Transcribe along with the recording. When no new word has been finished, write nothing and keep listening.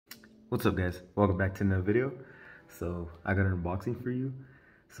What's up, guys? Welcome back to another video. So I got an unboxing for you.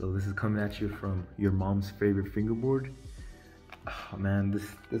 So this is coming at you from your mom's favorite fingerboard. Oh man,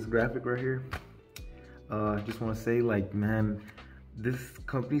 this graphic right here, just want to say, like, man, this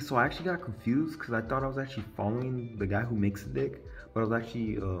company, so I actually got confused because I thought I was actually following the guy who makes the deck, but I was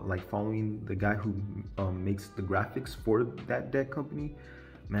actually like following the guy who makes the graphics for that deck company.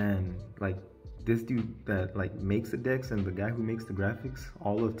 Man, like, this dude that like makes the decks and the guy who makes the graphics,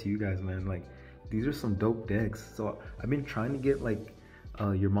 all love to you guys, man. Like, these are some dope decks. So I've been trying to get like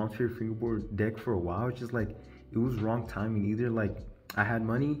your mom's favorite fingerboard deck for a while. It's just like it was wrong timing. Either like I had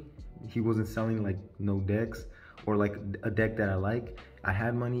money, he wasn't selling like no decks, or like a deck that I like, I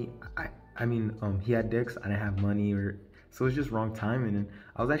had money, I mean he had decks, I didn't have money, or so it's just wrong timing. And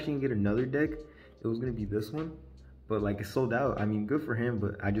I was actually gonna get another deck. It was gonna be this one, but like it sold out. I mean, good for him,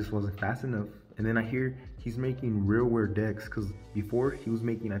 but I just wasn't fast enough. And then I hear he's making real wear decks, because before he was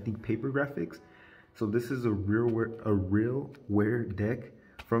making, I think, paper graphics. So this is a real wear deck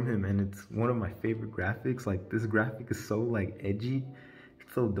from him, and it's one of my favorite graphics. Like, this graphic is so like edgy,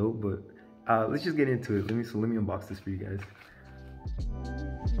 it's so dope. But let's just get into it. Let me unbox this for you guys.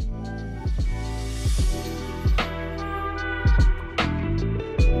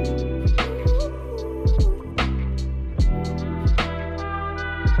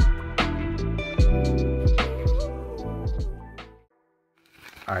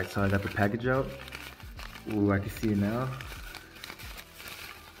 All right, so I got the package out. Ooh, I can see it now.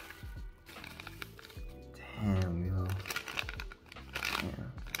 Damn, yo.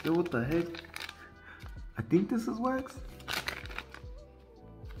 Damn. Yo, what the heck? I think this is wax.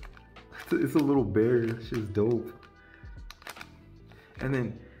 It's a little bear. This shit's dope. And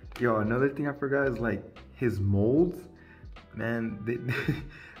then, yo, another thing I forgot is like his molds. Man,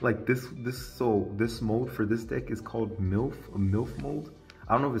 like this mold for this deck is called MILF, a MILF mold.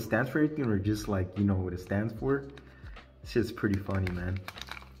 I don't know if it stands for anything or just like, you know what it stands for. It's just pretty funny, man.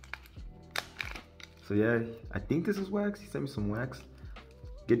 So yeah, I think this is wax. He sent me some wax.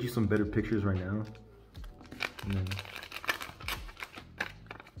 Get you some better pictures right now. And then,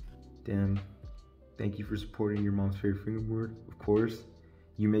 damn, thank you for supporting your mom's favorite fingerboard. Of course,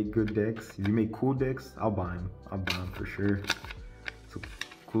 you make good decks. If you make cool decks, I'll buy them. I'll buy them for sure. So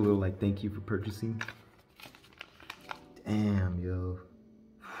cool little like thank you for purchasing. Damn, yo.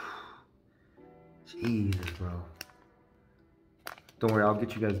 Jesus, bro. Don't worry, I'll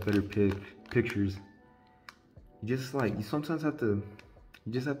get you guys better pictures. You just like, you sometimes have to,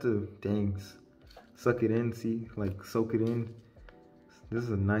 dang, suck it in, see, like soak it in. This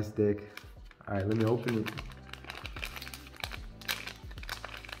is a nice deck. All right, let me open it.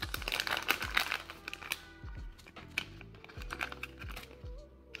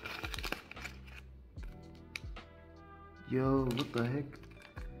 Yo, what the heck?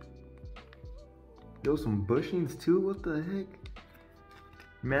 Yo, some bushings too, what the heck?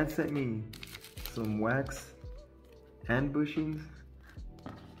 Man sent me some wax and bushings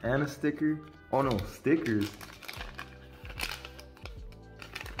and a sticker. Oh no, stickers.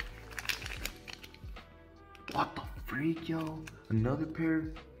 What the freak, yo? Another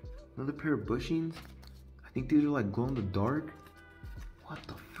pair of bushings. I think these are like glow in the dark. What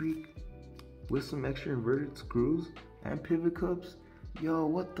the freak? With some extra inverted screws and pivot cups. Yo,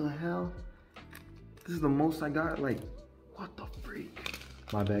 what the hell? This is the most I got. Like, what the freak?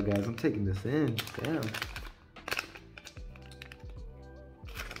 My bad, guys. I'm taking this in. Damn.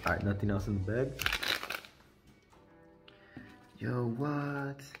 All right, nothing else in the bag. Yo,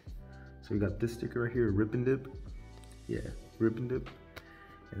 what? So we got this sticker right here, Rip and Dip. Yeah, Rip and Dip.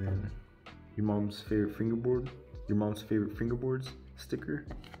 And then your mom's favorite fingerboard, sticker.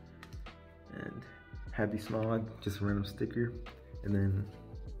 And happy smile, just a random sticker. And then,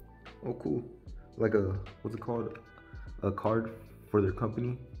 oh cool, like a, what's it called, a card for their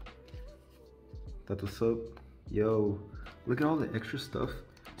company. That's what's up. Yo, look at all the extra stuff.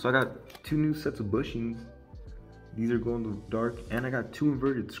 So I got 2 new sets of bushings. These are glow in the dark, and I got 2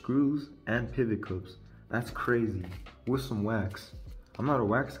 inverted screws and pivot cups. That's crazy, with some wax. I'm not a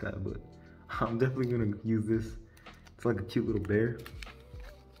wax guy, but I'm definitely gonna use this. It's like a cute little bear.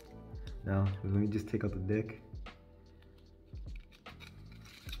 Now, let me just take out the deck.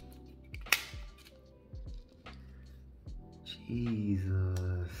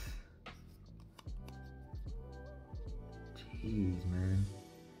 Jesus. Jeez, man.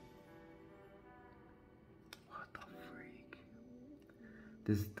 What the freak?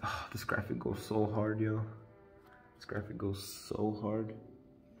 This graphic goes so hard, yo. This graphic goes so hard.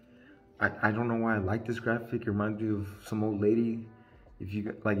 I don't know why I like this graphic. It reminds me of some old lady. If you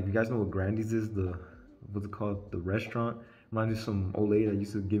guys know what Grandy's is, what's it called? The restaurant. Reminds me of some old lady that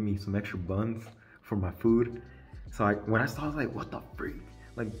used to give me some extra buns for my food. So like when I saw it, I was like, what the freak?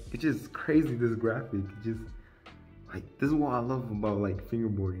 Like it's just crazy, this graphic. It just like, this is what I love about like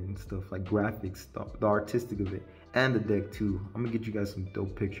fingerboarding and stuff, like graphics, the artistic of it, and the deck too. I'm gonna get you guys some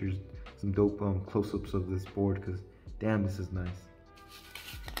dope pictures, some dope close-ups of this board, because damn, this is nice.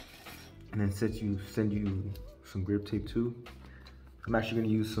 And then send you some grip tape too. I'm actually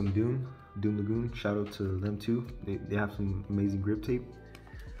gonna use some Doom Lagoon. Shout out to them too. They have some amazing grip tape.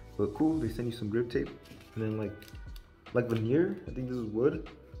 But cool, they send you some grip tape, and then like veneer. I think this is wood.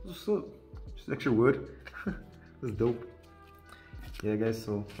 What's up? Just extra wood. This is dope. Yeah, guys.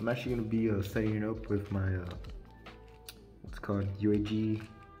 So I'm actually gonna be setting it up with my what's it called, UAG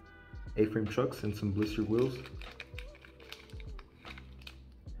A-frame trucks and some blistered wheels.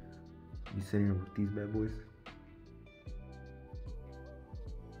 Be setting it up with these bad boys.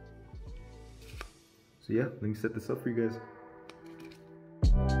 So yeah, let me set this up for you guys.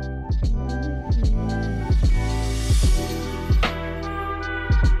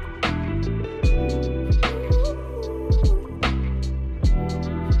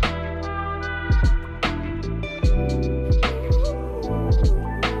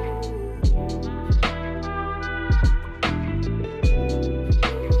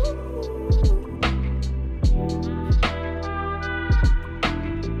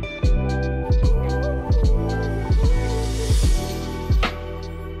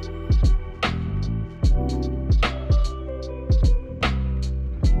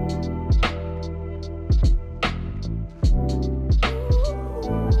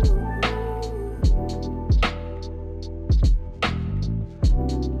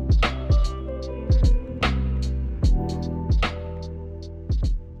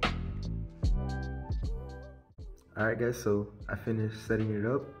 Alright guys, so I finished setting it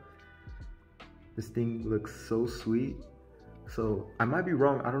up. This thing looks so sweet. So I might be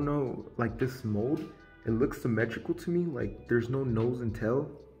wrong, I don't know, like this mold, it looks symmetrical to me, like there's no nose and tail.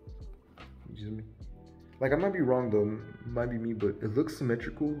 Like I might be wrong though, it might be me, but it looks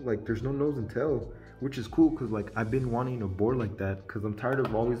symmetrical, like there's no nose and tail, which is cool because like I've been wanting a board like that because I'm tired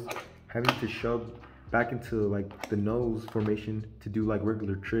of always having to shove back into like the nose formation to do like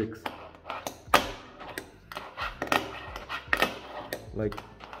regular tricks. Like,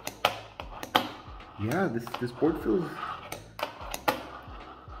 yeah, this board feels,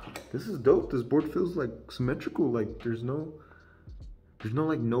 this is dope. This board feels like symmetrical. Like there's no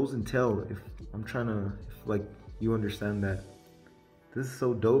like nose and tail. If like you understand that. This is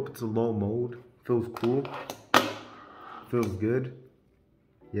so dope. It's a low mold. Feels cool. Feels good.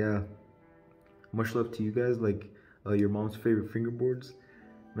 Yeah. Much love to you guys. Like your mom's favorite fingerboards.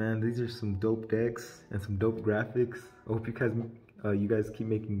 Man, these are some dope decks and some dope graphics. I hope you guys keep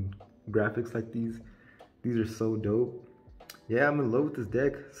making graphics like these. These are so dope. Yeah, I'm in love with this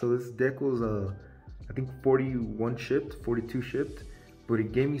deck. So this deck was I think 41 shipped, 42 shipped, but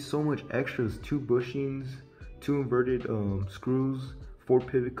it gave me so much extras: 2 bushings, 2 inverted screws, 4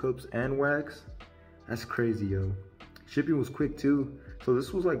 pivot cups, and wax. That's crazy, yo. Shipping was quick too. So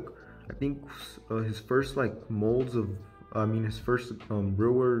this was like, I think his first like molds of, his first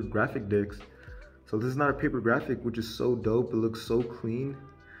real world graphic decks. So this is not a paper graphic, which is so dope. It looks so clean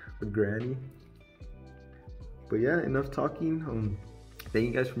with granny. But yeah, enough talking. Thank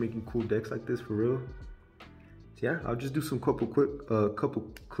you guys for making cool decks like this, for real. So yeah, I'll just do some couple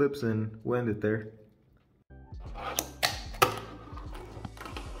clips and we'll end it there.